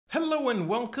Hello and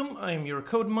welcome, I am your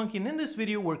Code Monkey, and in this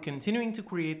video we're continuing to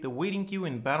create the waiting queue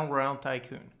in Battle Royale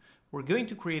Tycoon. We're going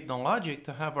to create the logic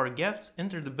to have our guests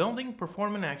enter the building,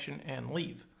 perform an action, and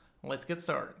leave. Let's get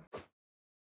started.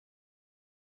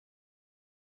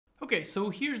 Okay, so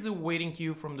here's the waiting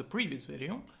queue from the previous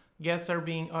video. Guests are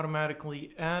being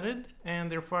automatically added, and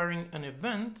they're firing an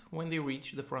event when they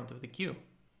reach the front of the queue.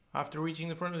 After reaching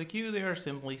the front of the queue, they are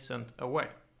simply sent away.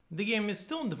 The game is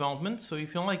still in development, so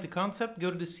if you like the concept, go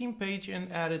to the Steam page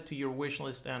and add it to your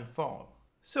wishlist and follow.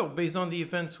 So, based on the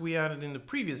events we added in the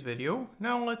previous video,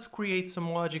 now let's create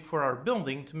some logic for our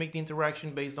building to make the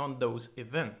interaction based on those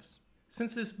events.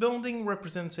 Since this building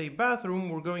represents a bathroom,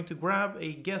 we're going to grab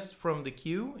a guest from the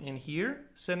queue in here,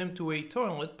 send him to a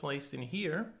toilet placed in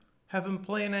here, have him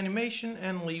play an animation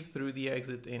and leave through the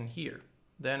exit in here.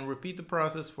 Then repeat the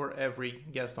process for every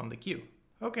guest on the queue.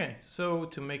 Okay, so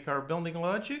to make our building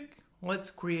logic, let's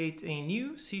create a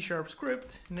new C#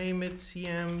 script, name it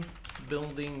CM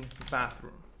building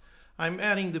bathroom. I'm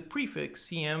adding the prefix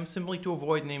CM simply to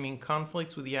avoid naming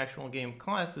conflicts with the actual game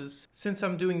classes, since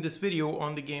I'm doing this video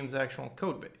on the game's actual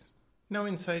codebase. Now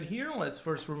inside here, let's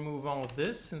first remove all of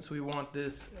this, since we want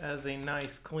this as a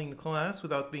nice clean class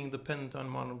without being dependent on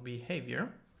model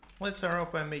behavior. Let's start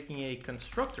off by making a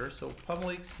constructor, so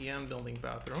public CM building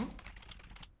bathroom.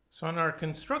 So on our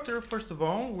constructor, first of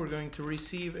all, we're going to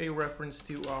receive a reference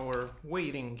to our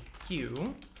waiting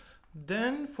queue.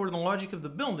 Then for the logic of the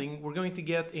building, we're going to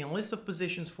get a list of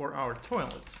positions for our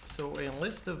toilets. So a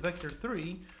list of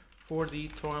vector3 for the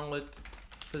toilet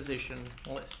position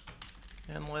list.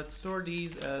 And let's store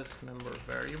these as member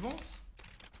variables.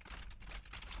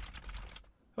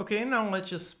 Okay, now let's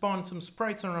just spawn some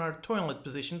sprites on our toilet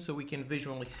position so we can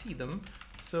visually see them.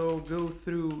 So go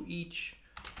through each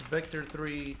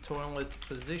vector3 toilet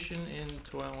position in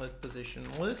toilet position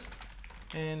list,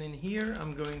 and in here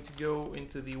I'm going to go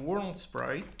into the world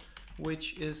sprite,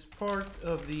 which is part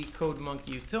of the CodeMonkey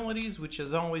utilities, which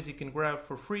as always you can grab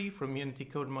for free from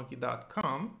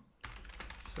unitycodemonkey.com.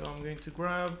 So I'm going to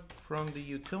grab from the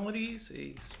utilities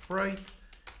a sprite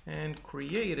and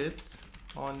create it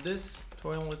on this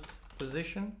toilet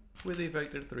position with a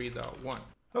vector3.1.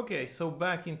 Okay, so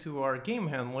back into our game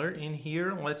handler. In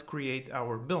here, let's create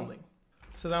our building.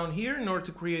 So down here, in order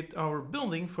to create our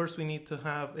building, first we need to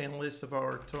have a list of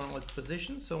our toilet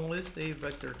positions. So list a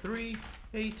vector3,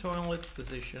 a toilet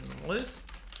position list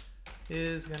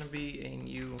is going to be a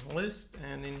new list.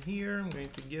 And in here, I'm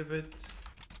going to give it...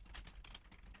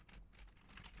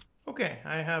 Okay,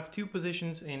 I have two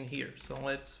positions in here. So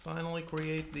let's finally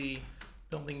create the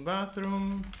building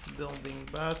bathroom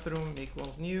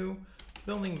equals new.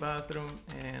 Building bathroom,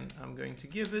 and I'm going to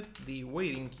give it the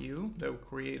waiting queue that we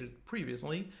created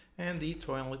previously and the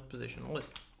toilet position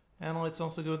list. And let's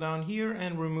also go down here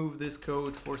and remove this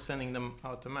code for sending them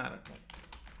automatically.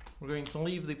 We're going to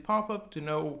leave the pop-up to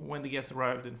know when the guest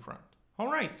arrived in front.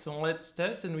 Alright, so let's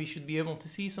test, and we should be able to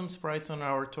see some sprites on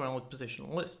our toilet position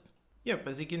list. Yep,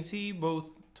 as you can see, both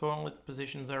toilet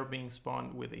positions are being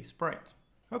spawned with a sprite.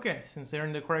 Okay, since they're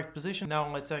in the correct position, now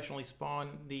let's actually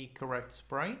spawn the correct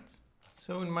sprite.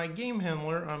 So in my game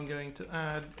handler, I'm going to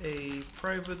add a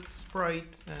private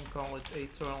sprite and call it a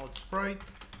toilet sprite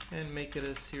and make it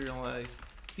a serialized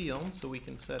field so we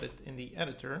can set it in the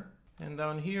editor. And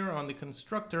down here on the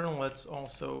constructor, let's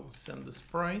also send the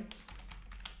sprite.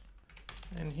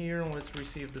 And here, let's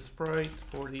receive the sprite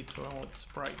for the toilet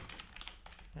sprite.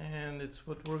 And it's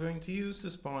what we're going to use to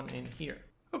spawn in here.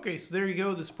 Okay, so there you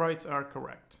go, the sprites are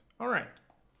correct. All right.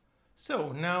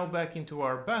 So now back into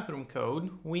our bathroom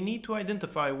code, we need to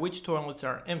identify which toilets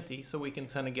are empty so we can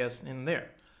send a guest in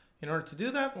there. In order to do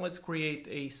that, let's create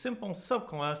a simple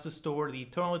subclass to store the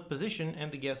toilet position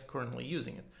and the guest currently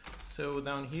using it. So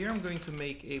down here, I'm going to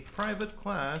make a private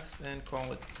class and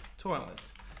call it toilet.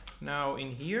 Now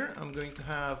in here, I'm going to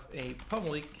have a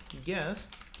public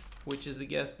guest, which is the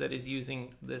guest that is using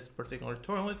this particular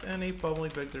toilet, and a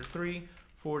public vector3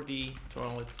 for the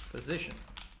toilet position.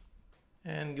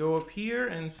 And go up here,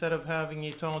 and instead of having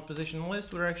a toilet position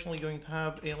list, we're actually going to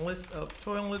have a list of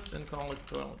toilets and call it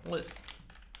toilet list.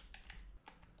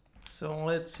 So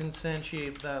let's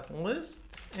instantiate that list,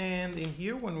 and in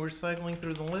here, when we're cycling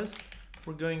through the list,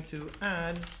 we're going to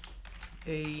add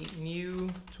a new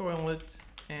toilet,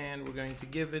 and we're going to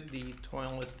give it the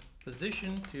toilet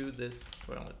position to this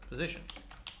toilet position.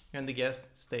 And the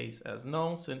guest stays as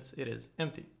null since it is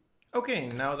empty. Okay,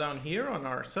 now down here on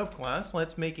our subclass,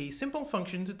 let's make a simple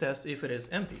function to test if it is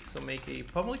empty. So make a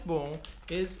public bool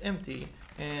is empty,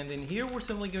 and in here we're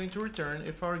simply going to return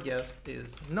if our guest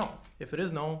is null. If it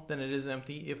is null, then it is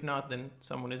empty. If not, then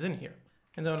someone is in here.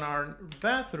 And on our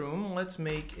bathroom, let's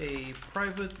make a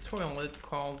private toilet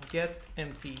called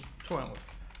getEmptyToilet.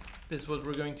 This is what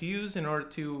we're going to use in order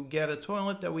to get a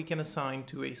toilet that we can assign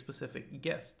to a specific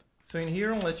guest. So in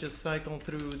here, let's just cycle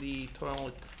through the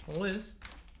toilet list,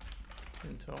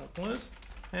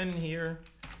 and here,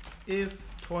 if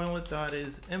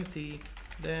toilet.isEmpty,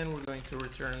 then we're going to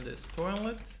return this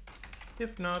toilet.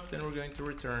 If not, then we're going to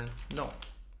return null.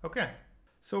 Okay.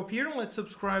 So up here, let's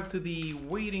subscribe to the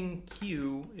waiting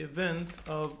queue event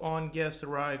of onGuest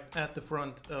arrived at the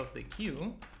front of the queue.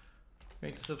 I'm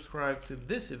going to subscribe to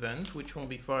this event, which will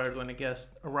be fired when a guest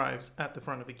arrives at the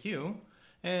front of a queue.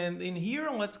 And in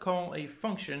here, let's call a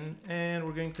function, and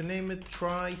we're going to name it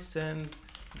try send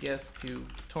guest to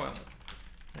toilet.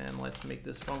 And let's make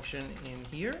this function in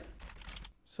here.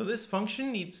 So this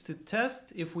function needs to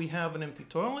test if we have an empty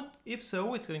toilet. If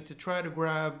so, it's going to try to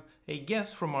grab a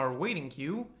guest from our waiting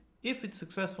queue. If it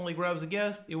successfully grabs a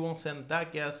guest, it will send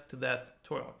that guest to that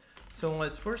toilet. So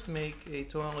let's first make a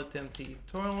toilet empty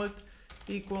toilet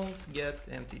equals get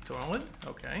empty toilet.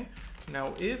 Okay.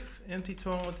 Now if empty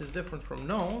toilet is different from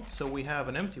null, so we have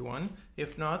an empty one.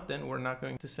 If not, then we're not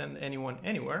going to send anyone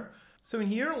anywhere. So in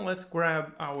here, let's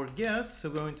grab our guest. So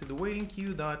go into the waiting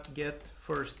queue dot get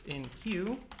first in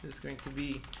queue. This is going to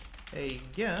be a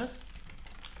guest.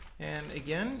 And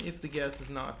again, if the guest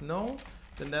is not null,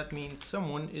 then that means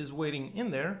someone is waiting in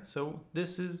there. So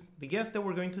this is the guest that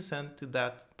we're going to send to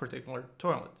that particular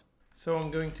toilet. So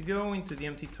I'm going to go into the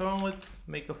empty toilet,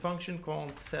 make a function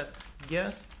called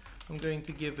setGuest. I'm going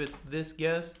to give it this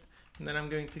guest, and then I'm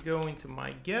going to go into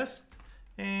my guest,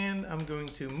 and I'm going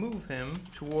to move him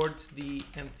towards the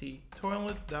empty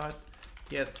toilet dot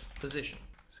get position.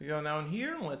 So go down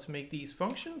here, let's make these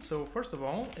functions. So first of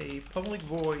all, a public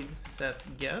void set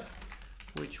guest,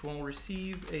 which will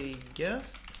receive a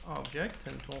guest object,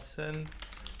 and it will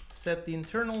set the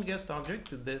internal guest object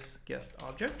to this guest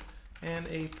object, and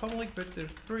a public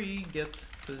vector3 get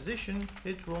position.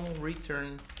 It will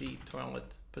return the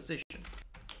toilet position.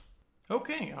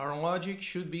 Okay, our logic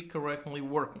should be correctly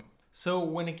working. So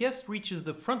when a guest reaches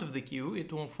the front of the queue,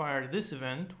 it will fire this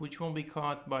event, which will be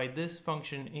caught by this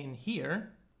function in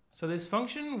here. So this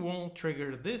function will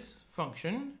trigger this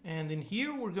function, and in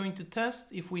here we're going to test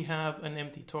if we have an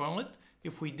empty toilet.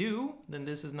 If we do, then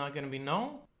this is not going to be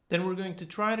null. Then we're going to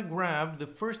try to grab the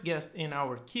first guest in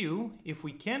our queue. If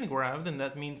we can grab, then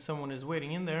that means someone is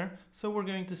waiting in there. So we're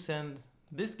going to send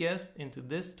this guest into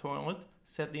this toilet,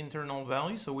 set the internal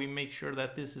value so we make sure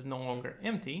that this is no longer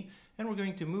empty, and we're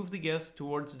going to move the guest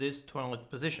towards this toilet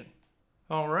position.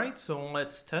 Alright, so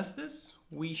let's test this.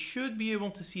 We should be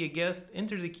able to see a guest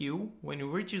enter the queue. When he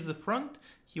reaches the front,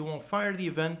 he will fire the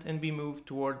event and be moved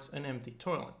towards an empty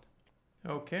toilet.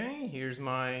 Okay, here's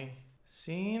my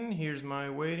scene, here's my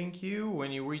waiting queue.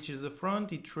 When he reaches the front,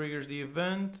 he triggers the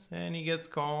event and he gets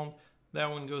called.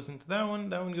 That one goes into that one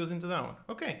goes into that one.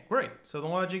 Okay, great. So the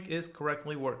logic is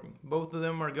correctly working. Both of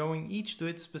them are going each to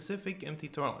its specific empty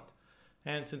toilet.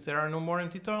 And since there are no more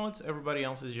empty toilets, everybody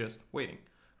else is just waiting.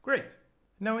 Great.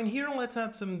 Now in here, let's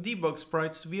add some debug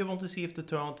sprites to be able to see if the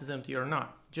toilet is empty or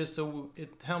not, just so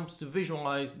it helps to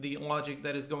visualize the logic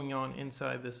that is going on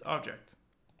inside this object.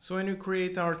 So when we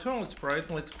create our toilet sprite,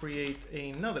 let's create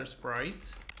another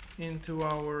sprite into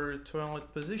our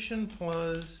toilet position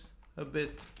plus a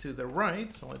bit to the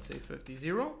right. So let's say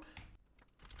 50-0.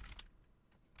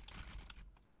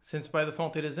 Since by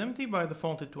default it is empty, by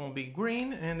default it will be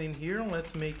green. And in here,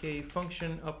 let's make a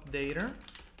function updater,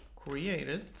 create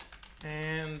it.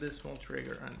 And this will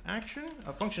trigger an action.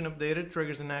 A function updated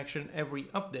triggers an action every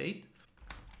update.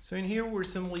 So in here, we're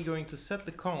simply going to set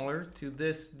the caller to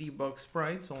this debug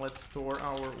sprite. So let's store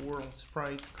our world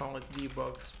sprite, call it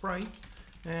debug sprite.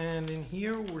 And in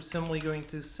here, we're simply going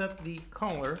to set the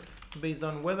caller based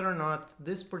on whether or not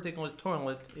this particular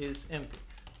toilet is empty.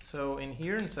 So in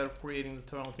here, instead of creating the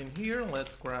toilet in here,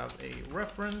 let's grab a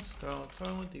reference,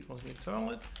 toilet equals new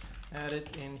toilet, add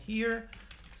it in here.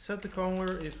 Set the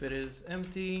caller if it is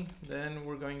empty, then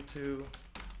we're going to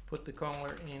put the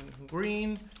caller in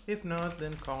green. If not,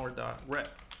 then caller.red.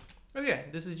 Okay,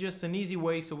 this is just an easy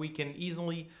way so we can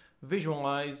easily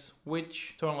visualize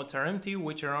which toilets are empty,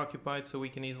 which are occupied, so we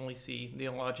can easily see the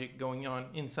logic going on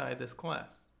inside this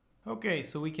class. Okay,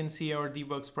 so we can see our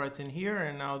debug sprites in here,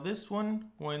 and now this one,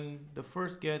 when the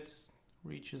first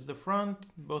reaches the front,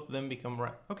 both of them become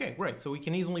red. Okay, great. So we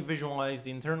can easily visualize the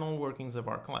internal workings of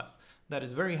our class. That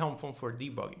is very helpful for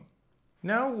debugging.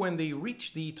 Now, when they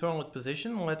reach the toilet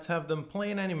position, let's have them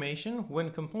play an animation. When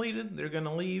completed, they're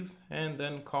gonna leave and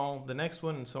then call the next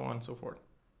one and so on and so forth.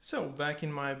 So back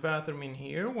in my bathroom in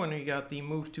here, when we got the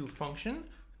move to function,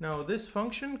 Now this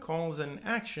function calls an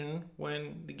action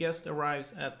when the guest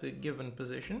arrives at the given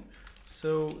position.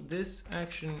 So this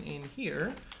action in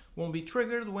here will be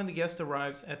triggered when the guest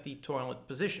arrives at the toilet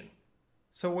position.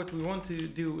 So what we want to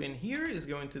do in here is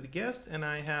go into the guest, and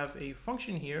I have a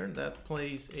function here that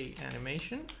plays a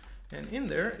animation, and in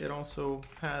there it also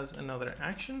has another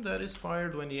action that is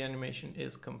fired when the animation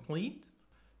is complete.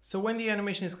 So when the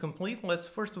animation is complete, let's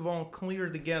first of all clear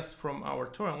the guest from our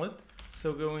toilet.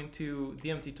 So go into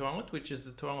the empty toilet, which is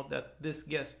the toilet that this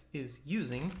guest is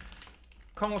using.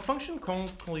 Call a function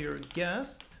called clear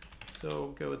guest.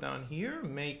 So go down here,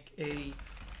 make a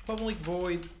public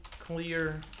void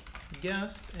clear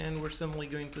guest, and we're simply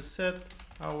going to set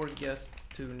our guest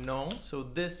to null. So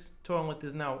this toilet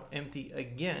is now empty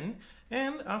again.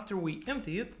 And after we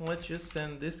empty it, let's just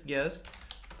send this guest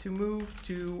to move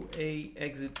to a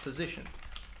exit position.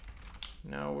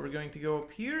 Now we're going to go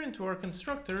up here into our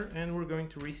constructor, and we're going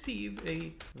to receive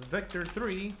a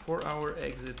vector3 for our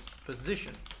exit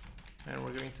position. And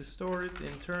we're going to store it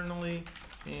internally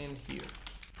in here.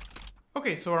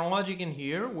 Okay, so our logic in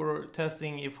here, we're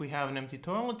testing if we have an empty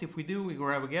toilet. If we do, we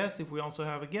grab a guest. If we also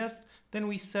have a guest, then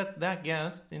we set that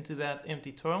guest into that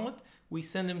empty toilet. We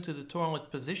send him to the toilet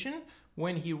position.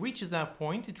 When he reaches that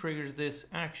point, it triggers this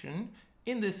action.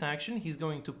 In this action, he's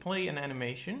going to play an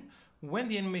animation. When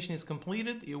the animation is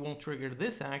completed, it will trigger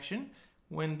this action.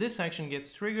 When this action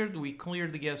gets triggered, we clear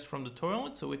the guest from the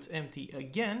toilet, so it's empty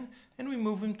again, and we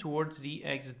move him towards the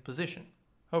exit position.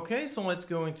 Okay, so let's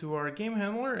go into our game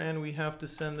handler, and we have to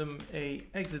send him a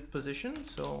exit position.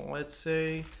 So let's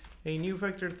say a new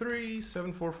vector3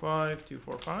 745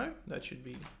 245. That should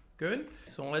be good.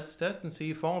 So let's test and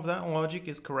see if all of that logic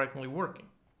is correctly working.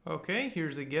 Okay,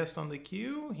 here's a guest on the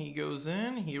queue. He goes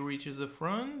in, he reaches the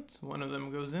front. One of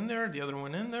them goes in there, the other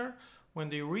one in there. When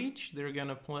they reach, they're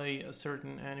gonna play a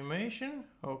certain animation.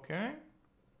 Okay.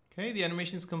 Okay, the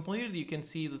animation is completed. You can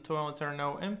see the toilets are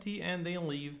now empty and they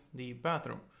leave the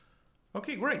bathroom.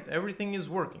 Okay, great. Everything is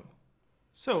working.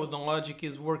 So the logic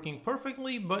is working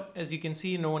perfectly, but as you can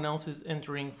see, no one else is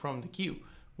entering from the queue.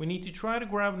 We need to try to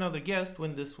grab another guest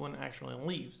when this one actually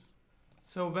leaves.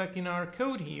 So back in our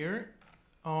code here,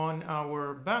 on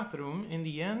our bathroom, in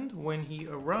the end, when he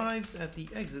arrives at the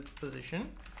exit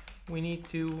position, we need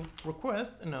to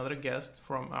request another guest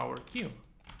from our queue.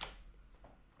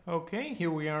 Okay,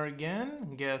 here we are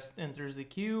again. Guest enters the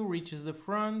queue, reaches the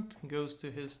front, goes to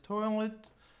his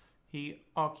toilet. He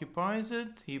occupies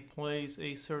it. He plays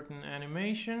a certain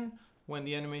animation. When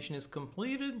the animation is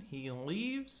completed, he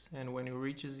leaves. And when he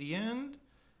reaches the end,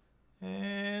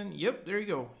 and yep, there you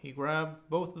go. He grabbed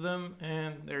both of them,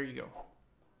 and there you go.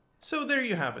 So there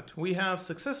you have it. We have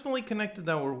successfully connected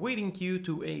our waiting queue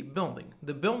to a building.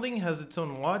 The building has its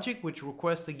own logic, which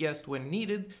requests a guest when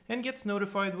needed and gets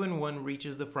notified when one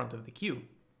reaches the front of the queue.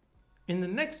 In the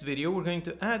next video, we're going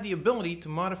to add the ability to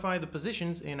modify the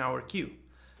positions in our queue.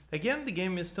 Again, the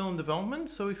game is still in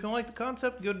development, so if you like the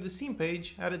concept, go to the Steam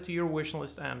page, add it to your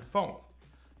wishlist, and follow.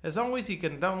 As always, you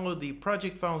can download the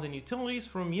project files and utilities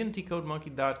from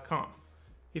unitycodemonkey.com.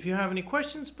 If you have any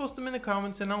questions, post them in the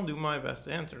comments and I'll do my best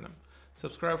to answer them.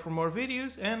 Subscribe for more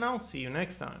videos, and I'll see you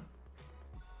next time.